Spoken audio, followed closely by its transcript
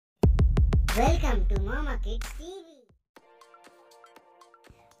Welcome to Mommakids TV.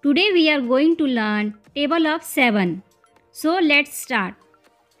 Today we are going to learn table of 7. So let's start.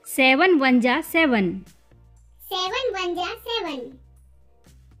 7 1 ja 7. 7 1 ja 7.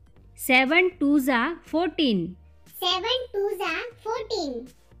 7 2 ja 14. 7 2 ja 14.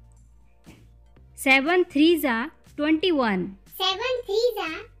 7 3 ja 21. 7 3 ja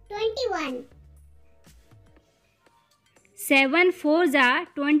 21. 7 4 ja 28. 7 4 ja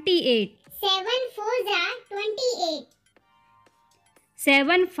 28. 7 5 ja 35.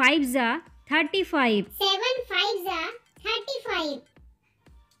 7 5 ja 35.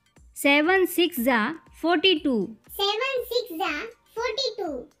 7 6 ja 42. 7 6 ja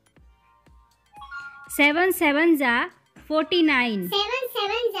 42. 7 7 ja 49. 7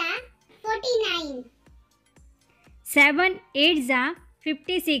 7 ja 49. 7 8 ja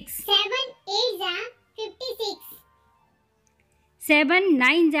 56. 7 8 ja 56. 7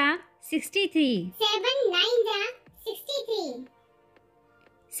 9 ja 63. 7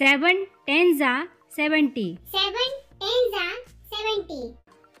 9 ja 63. 7 10 ja 70. 7 10 ja 70.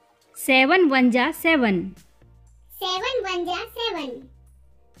 7 1 ja 7. 7 1 ja 7.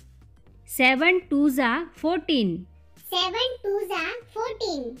 7 2 ja 14. 7 2 ja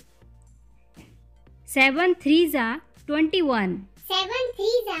 14. 7 3 ja 21. 7 3 ja 21. 7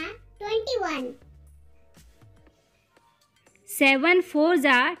 4 ja 28. 7 4 ja 28. 7 5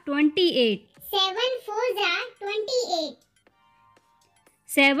 ja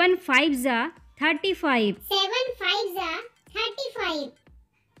 35. 7 5 ja 35.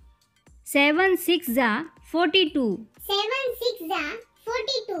 7 6 ja 42. 7 6 ja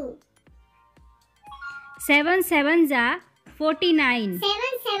 42. 7 7 ja 49.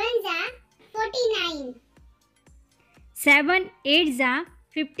 7 7 ja 49. 7 8 ja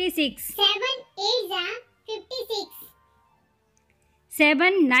 56. 7 8 ja 56. 7 9 ja 63.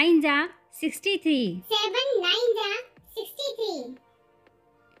 7 9 ja 63. 7 10 ja 70. 7 10 ja 70.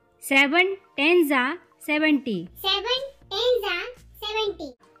 7 1 ja 7.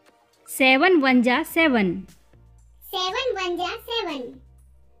 7 1 ja 7.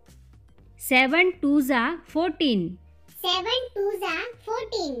 7 2 ja 14. 7 2 ja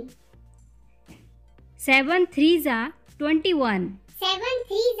 14. 7 3 ja 21. 7 3 ja 21. 7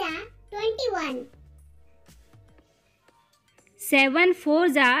 4 ja 28. 7 4 ja 28. 7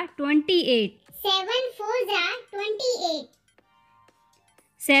 5 ja 35. 7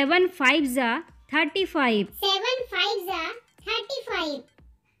 5 ja 35.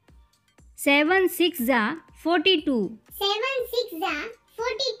 7 6 ja 42. 7 6 ja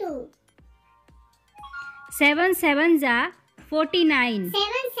 42. 7 7 ja 49.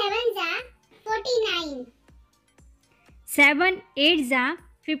 7 7 ja 49. 7 8 ja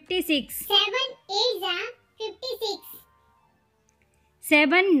 56. 7 8 ja 56.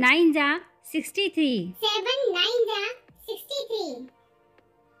 7 9 ja 63. 7 9 ja 63.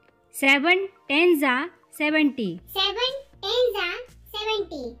 7 10 ja 70. 7 10 ja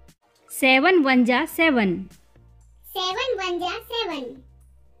 70. 7 1 ja 7. 7 1 ja 7.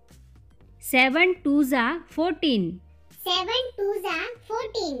 7 2 ja 14. 7 2 ja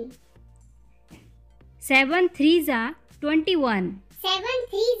 14. 7 3 ja 21. 7 3 ja 21. 7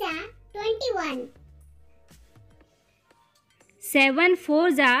 4 ja 28. 7 4 ja 28.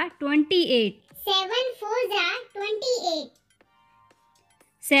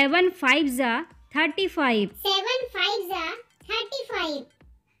 7 5 ja 35. 7 5 ja 35.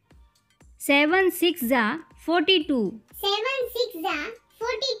 7 6 ja 42. 7 6 ja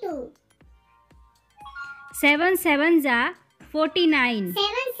 42. 7 7 ja 49.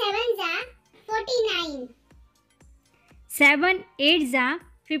 7 7 ja 49. 7 8 ja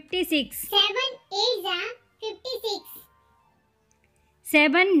 56. 7 8 ja 56.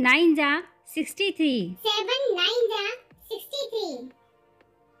 7 9 ja 63. 7 9 ja 63.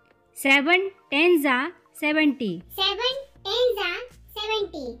 7 10 ja 70. 7 10 ja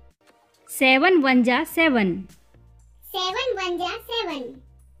 70. 7 1 ja 7. 7 1 ja 7.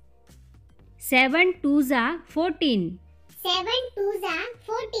 7 2 ja 14. 7 2 ja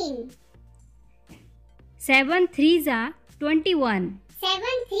 14. 7 3 ja 21. 7 3 ja 21. 7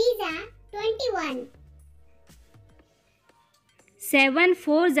 4 ja 28. 7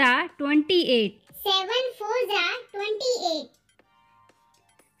 4 ja 28.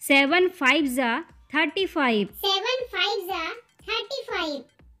 7 5 ja 35. 7 5 ja 35.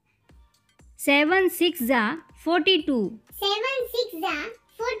 7 6 ja 42. 7 6 ja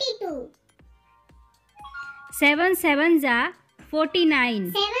 42. 7 7 ja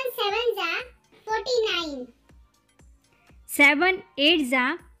 49. 7 7 ja 49. 7 8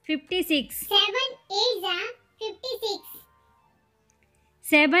 ja 56. 7 8 ja 56.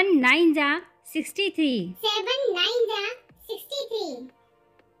 7 9s are 63. 7 9s are 63.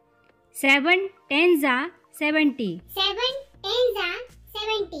 7 10s are 70. 7 10s are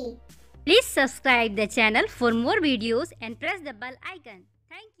 70. Please subscribe the channel for more videos and press the bell icon.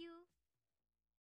 Thank you.